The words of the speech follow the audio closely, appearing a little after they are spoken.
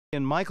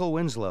And Michael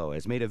Winslow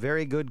has made a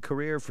very good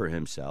career for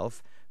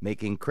himself,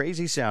 making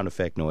crazy sound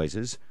effect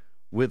noises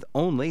with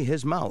only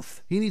his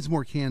mouth. He needs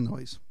more can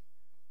noise.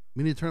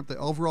 We need to turn up the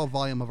overall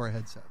volume of our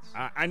headsets.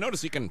 I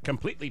noticed you can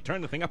completely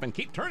turn the thing up and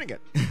keep turning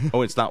it.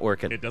 Oh, it's not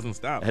working. It doesn't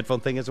stop. The headphone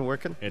thing isn't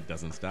working? It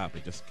doesn't stop.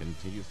 It just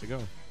continues to go.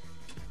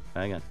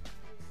 Hang on.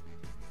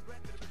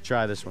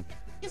 Try this one.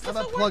 How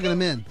about plugging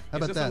them in? How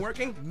about Is this that? one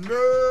working?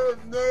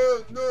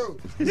 No.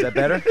 Is that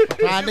better?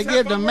 Tried to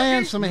give the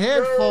man some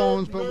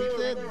headphones, but we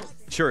didn't.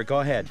 Sure,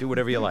 go ahead. Do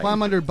whatever you like.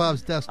 Climb under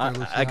Bob's desk there,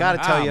 Luciano. I got to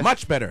tell you.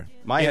 Much better.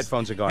 My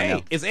headphones are gone now.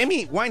 Hey, is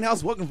Amy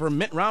Winehouse working for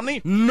Mitt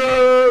Romney?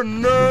 No.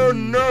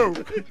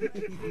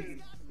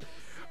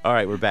 All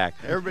right, we're back.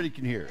 Everybody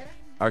can hear it.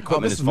 Our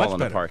equipment this is is much falling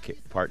better.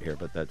 apart here,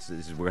 but we're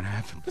going to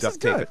have to This duct is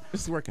tape good. it.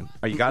 This is working.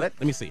 Oh, you got it?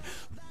 Let me see.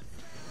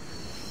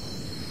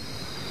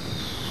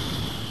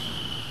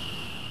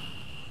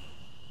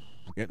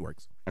 It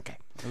works. Okay.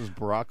 That was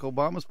Barack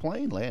Obama's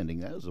plane landing.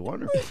 That was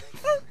wonderful.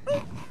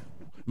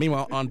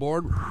 Meanwhile, on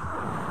board.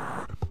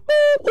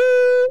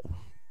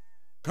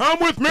 Come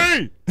with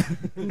me!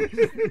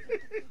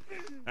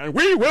 And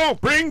we will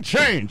bring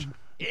change.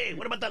 Hey,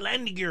 what about the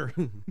landing gear?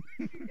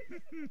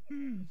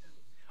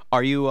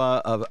 Are you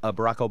a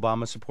Barack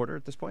Obama supporter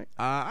at this point?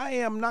 I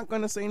am not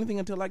going to say anything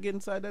until I get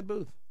inside that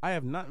booth. I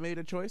have not made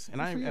a choice,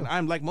 and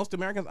I'm like most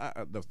Americans,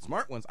 the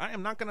smart ones. I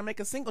am not going to make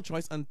a single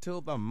choice until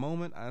the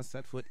moment I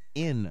set foot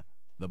in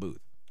the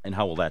booth. And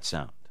how will that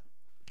sound?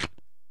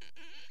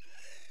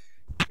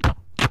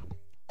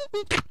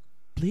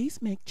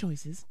 Please make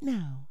choices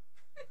now.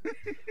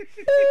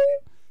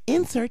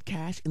 Insert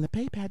cash in the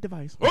PayPal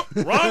device. Oh,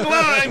 wrong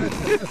line!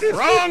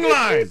 Wrong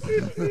line!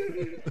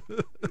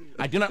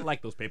 I do not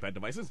like those PayPal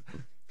devices.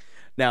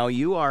 Now,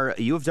 you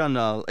have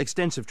done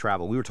extensive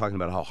travel. We were talking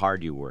about how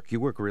hard you work. You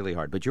work really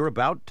hard, but you're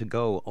about to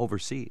go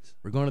overseas.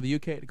 We're going to the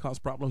UK to cause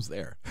problems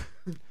there.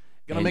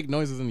 Gonna make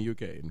noises in the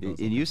UK.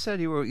 And you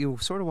said you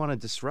sort of want to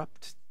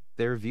disrupt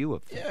their view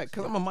of things. Yeah,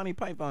 because I'm a Monty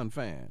Python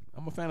fan.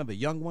 I'm a fan of the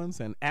young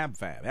ones and Ab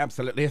Fab.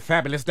 Absolutely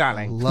fabulous,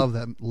 darling. Love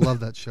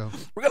that show.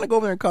 We're gonna go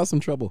over there and cause some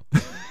trouble.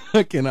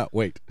 I cannot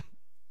wait.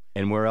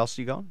 And where else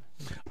are you going?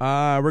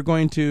 We're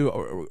going to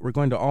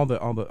all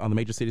the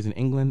major cities in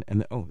England,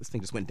 and this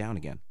thing just went down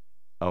again.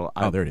 Oh,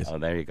 there it is. Oh,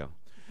 there you go.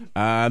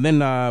 Then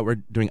we're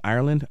doing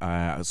Ireland,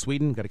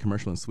 Sweden. Got a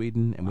commercial in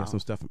Sweden, and we have some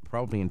stuff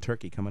probably in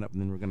Turkey coming up. And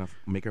then we're gonna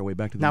make our way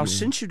back to the Now,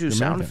 since you do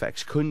sound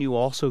effects, couldn't you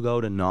also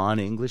go to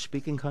non-English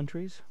speaking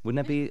countries?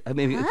 Wouldn't that be? I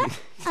mean,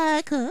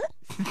 I could.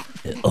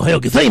 Ohayou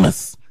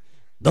gozaimasu.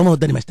 Domo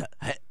darimashita.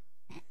 Hai.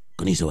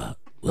 Konnichiwa.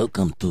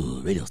 Welcome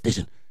to radio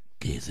station.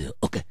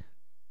 Okay.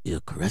 Your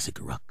classic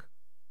rock.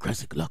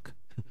 Classic rock.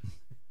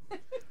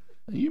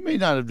 You may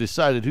not have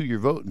decided who you're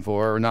voting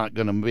for or not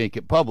going to make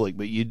it public,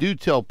 but you do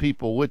tell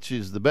people which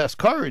is the best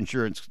car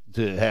insurance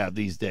to have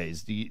these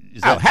days.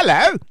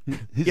 Hello.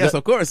 Yes,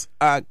 of course.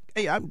 Hey,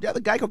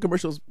 the Geico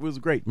commercials was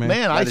great, man.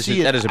 Man, I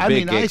see it. That is a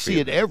big I gig see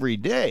it every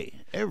day.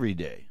 Every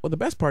day. Well, the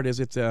best part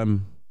is it's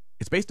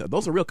based on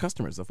those are real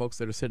customers, the folks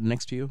that are sitting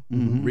next to you,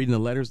 reading the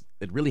letters.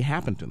 It really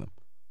happened to them.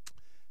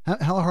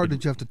 How hard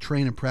did you have to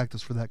train and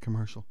practice for that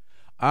commercial?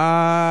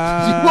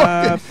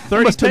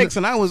 30 takes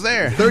and I was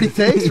there. 30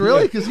 takes,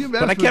 really? Because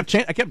But I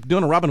kept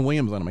doing a Robin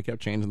Williams on them. I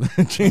kept changing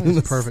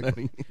the perfect.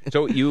 setting.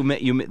 so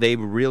they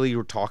really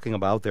were talking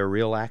about their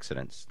real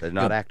accidents. They're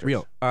not actors.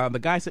 Real. The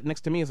guy sitting next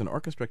to me is an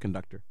orchestra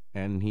conductor,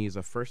 and he's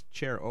a first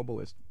chair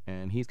oboist,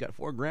 and he's got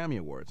 4 Grammy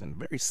Awards, and a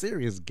very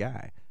serious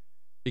guy.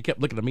 He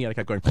kept looking at me, and I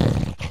kept going, stop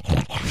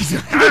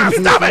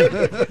it!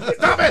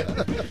 Stop it!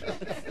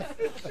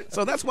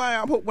 So that's why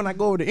I hope when I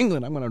go over to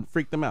England, I'm going to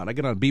freak them out. I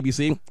get on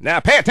BBC. Now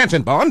pay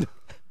attention, Bond.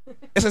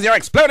 This is your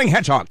exploding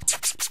hedgehog.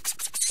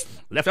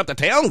 Lift up the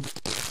tail.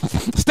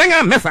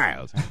 Stinger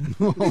missiles.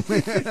 Oh,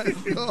 man.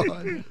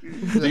 God.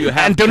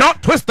 And do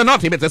not twist the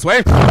naughty bit this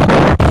way.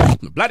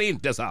 Bloody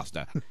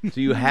disaster.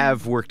 So you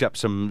have worked up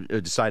some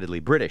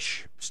decidedly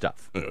British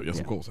stuff. Yes,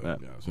 of course.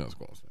 Yes, of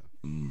course.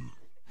 You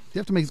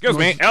have to make Excuse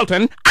me,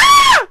 Elton.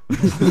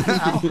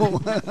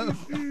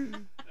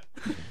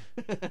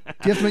 Do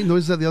you have to make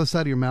noises at the other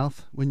side of your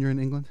mouth when you're in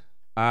England?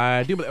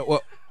 I do, but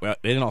well,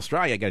 in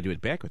Australia, I got to do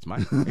it backwards,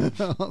 mate.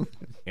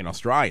 In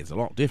Australia, it's a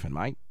lot different,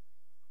 mate.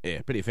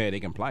 Yeah, pretty fair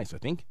dinkum place, I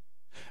think.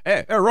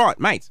 All right,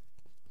 mate.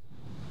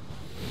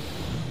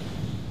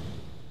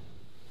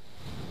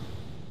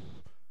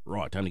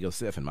 Right, time to go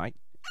surfing, mate.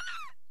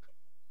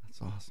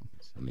 That's awesome.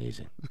 It's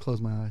amazing. I'll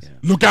close my eyes. Yeah.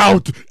 Look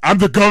out! I'm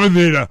the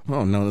governor.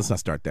 Oh no, let's not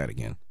start that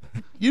again.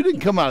 You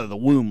didn't come out of the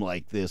womb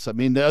like this. I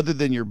mean, other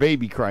than your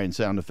baby crying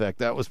sound effect,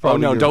 that was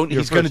probably. Oh no! Don't.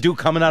 Your He's going to do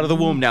coming out of the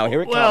womb now.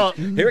 Here it comes.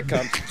 Here it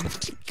comes.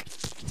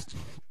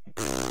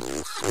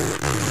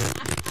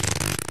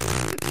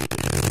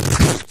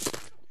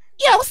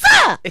 Yo, what's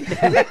up?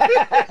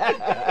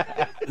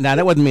 Nah,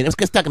 that wasn't me. That was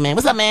Chris Tucker, man.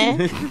 What's up, man?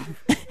 Put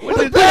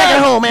it back in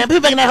that hole, man. Put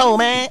it back in that hole,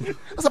 man.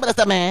 What's up with that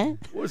stuff, man?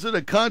 Was it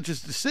a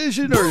conscious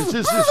decision, or is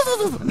this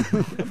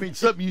I mean,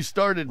 something you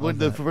started from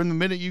the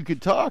minute you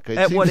could talk?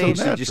 At what age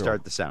did you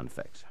start the sound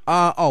effects?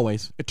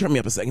 Always. It turned me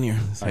up a second here.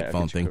 This I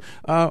headphone get you. thing.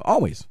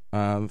 Always.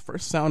 The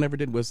first sound I ever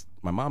did was,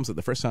 my mom said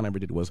the first sound I ever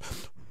did was,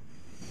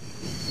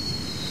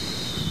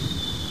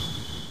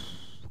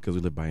 because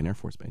we lived by an Air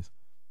Force base.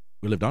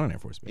 We lived on an Air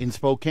Force base. In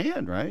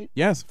Spokane, right?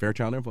 Yes,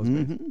 Fairchild Air Force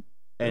Base.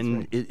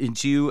 And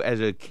it's you as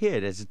a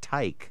kid, as a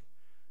tyke,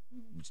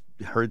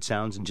 heard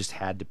sounds and just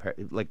had to,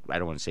 like, I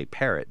don't want to say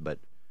parrot, but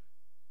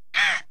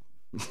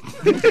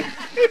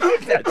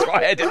that's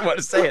why I didn't want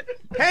to say it.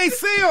 Hey,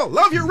 Seal,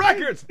 love your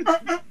records.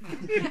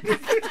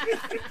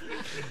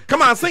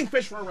 Come on, sing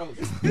Fish for a Rose.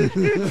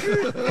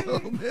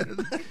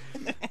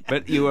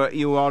 But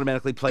you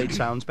automatically played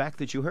sounds back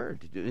that you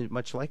heard,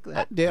 much like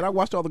that. I did. I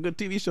watched all the good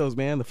TV shows,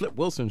 man. The Flip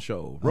Wilson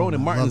Show, Rowan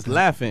and Martin's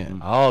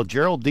Laughing. Oh,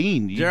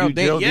 Geraldine. You do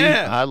Geraldine,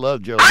 yeah. I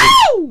love Geraldine.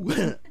 Ow!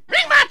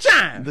 Ring my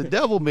chime. The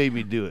devil made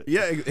me do it.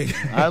 Yeah.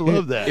 I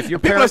love that. If your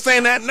People parents are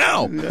saying that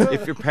now.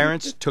 If your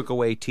parents took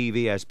away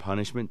TV as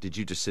punishment, did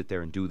you just sit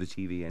there and do the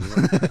TV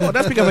anyway? Oh,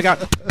 that's because I got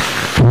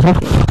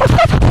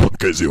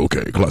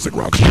KZOK Classic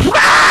Rock.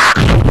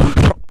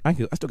 I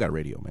still got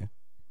radio, man.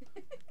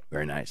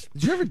 Very nice.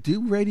 Did you ever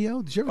do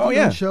radio? Did you ever Oh, do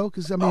yeah. a show?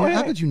 Because, I mean, Oh, yeah.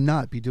 how could you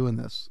not be doing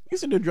this? I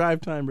used to do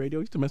drive time radio.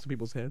 I used to mess with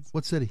people's heads.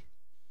 What city?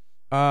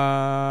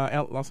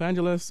 Los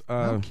Angeles.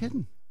 No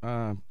kidding.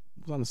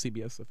 Was on the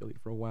CBS affiliate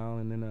for a while,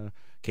 and then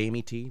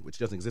KMET, which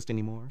doesn't exist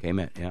anymore,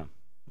 K-Met, yeah.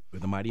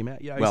 with the Mighty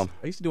Matt. Yeah, Well-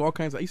 I used to do all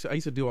kinds. I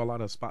used to do a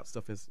lot of spot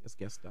stuff as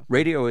guest stuff.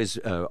 Radio is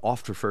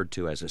oft referred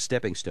to as a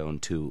stepping stone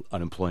to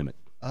unemployment.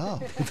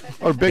 Oh.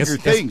 Or bigger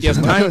things. Yes,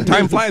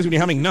 time flies when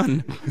you're having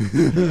none.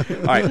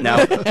 All right,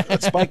 now,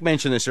 Spike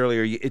mentioned this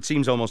earlier. It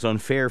seems almost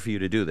unfair for you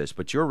to do this,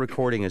 but you're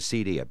recording a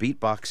CD, a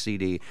beatbox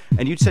CD,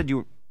 and you said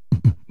you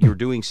were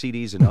doing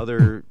CDs in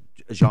other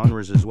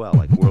genres as well,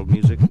 like world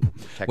music,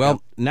 techno.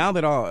 Well, now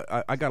that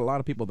I got a lot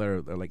of people that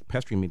are like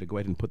pestering me to go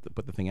ahead and put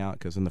the thing out,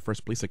 because in the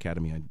first Police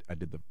Academy I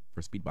did the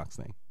first beatbox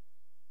thing,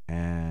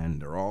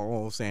 and they're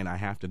all saying I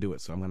have to do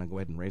it, so I'm going to go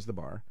ahead and raise the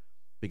bar,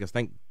 because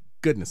thank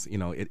goodness,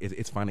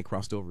 it's finally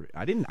crossed over.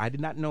 I did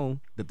not know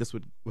that this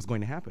was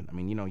going to happen. I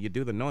mean, you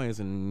do the noise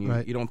and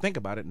Right. you don't think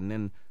about it, and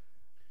then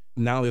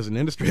now there's an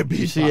industry of beatbox.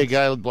 You see a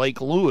guy like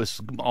Blake Lewis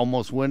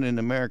almost winning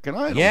American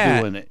Idol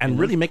doing it. and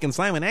really making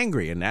Simon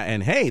angry, and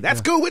hey,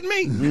 that's cool with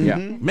me. Yeah.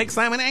 Make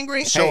Simon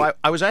angry. So hey,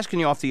 I was asking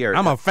you off the air.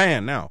 I'm a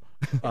fan now.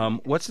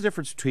 What's the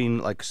difference between,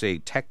 like, say,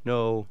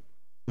 techno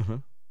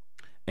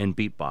and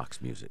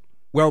beatbox music?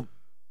 Well,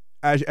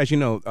 as you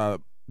know,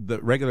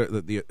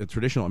 the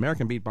traditional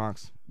American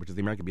beatbox, which is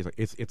the American beatbox,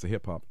 it's a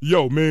hip hop.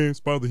 Yo, man, it's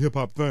part of the hip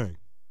hop thing.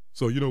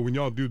 So, when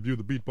y'all do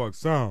the beatbox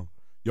sound,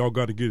 y'all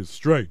got to get it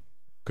straight,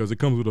 because it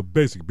comes with a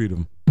basic beat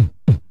of.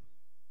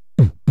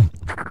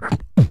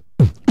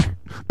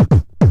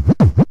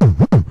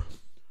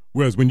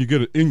 Whereas when you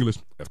get it English,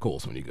 Of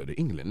course, when you go to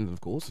England, of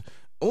course.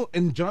 Oh,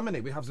 in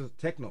Germany, we have the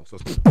techno. So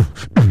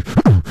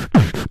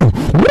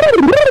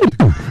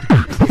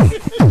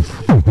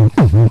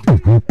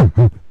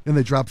And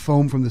they drop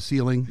foam from the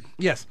ceiling,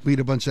 yes. eat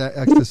a bunch of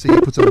ecstasy,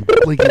 put some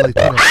blinky lights,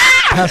 put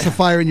a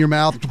pacifier in your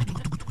mouth.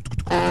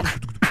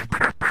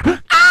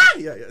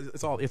 Yeah,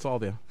 it's all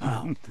there.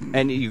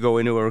 And you go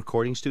into a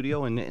recording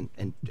studio and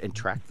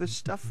track this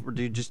stuff, or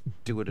do you just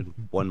do it in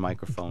one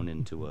microphone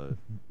into a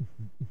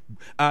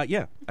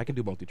Yeah, I can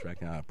do multi-track,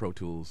 Pro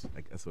Tools,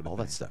 like that sort of all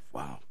thing. that stuff?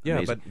 Wow. Yeah,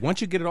 Amazing. but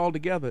once you get it all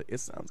together, it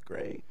sounds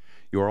great.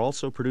 You're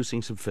also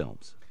producing some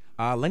films.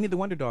 Lenny the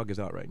Wonder Dog is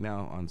out right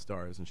now on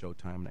Starz and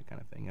Showtime and that kind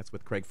of thing. That's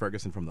with Craig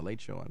Ferguson from The Late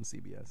Show on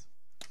CBS.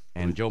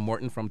 And Joe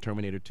Morton from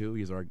Terminator 2.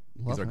 He's our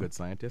good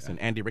scientist. And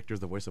Andy Richter's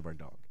the voice of our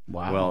dog.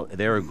 Wow. Well,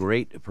 they're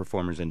great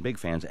performers and big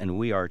fans, and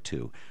we are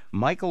too.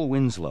 Michael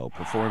Winslow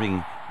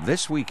performing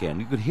this weekend.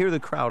 You could hear the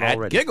crowd At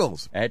already.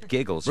 Giggles. At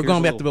Giggles. We're Here's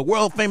going a back to the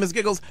world famous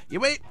Giggles. You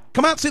wait,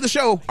 come out, see the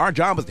show. Our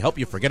job is to help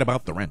you forget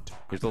about the rent.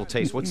 Here's a little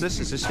taste. What's this?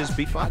 Is this his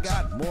beatbox?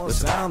 Got more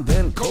sound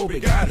than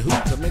Kobe got who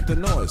to make the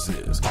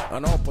noises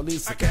on all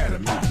police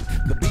academies.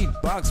 The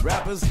beatbox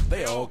rappers,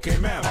 they all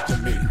came after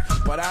me,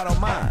 but I don't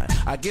mind.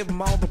 I give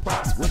them all the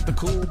props with the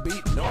cool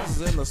beat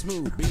noises and the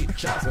smooth beat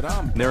chops that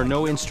I'm. There are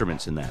no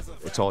instruments in that.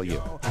 It's all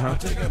you. I'm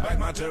taking back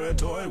my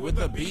territory with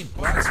the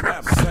beatbox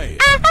rap. Say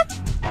it.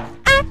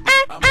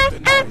 I'm with the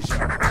noise,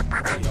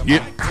 y'all.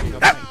 yeah.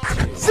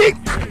 See,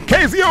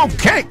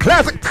 KZOK,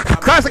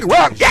 classic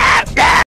rock. Yeah, yeah.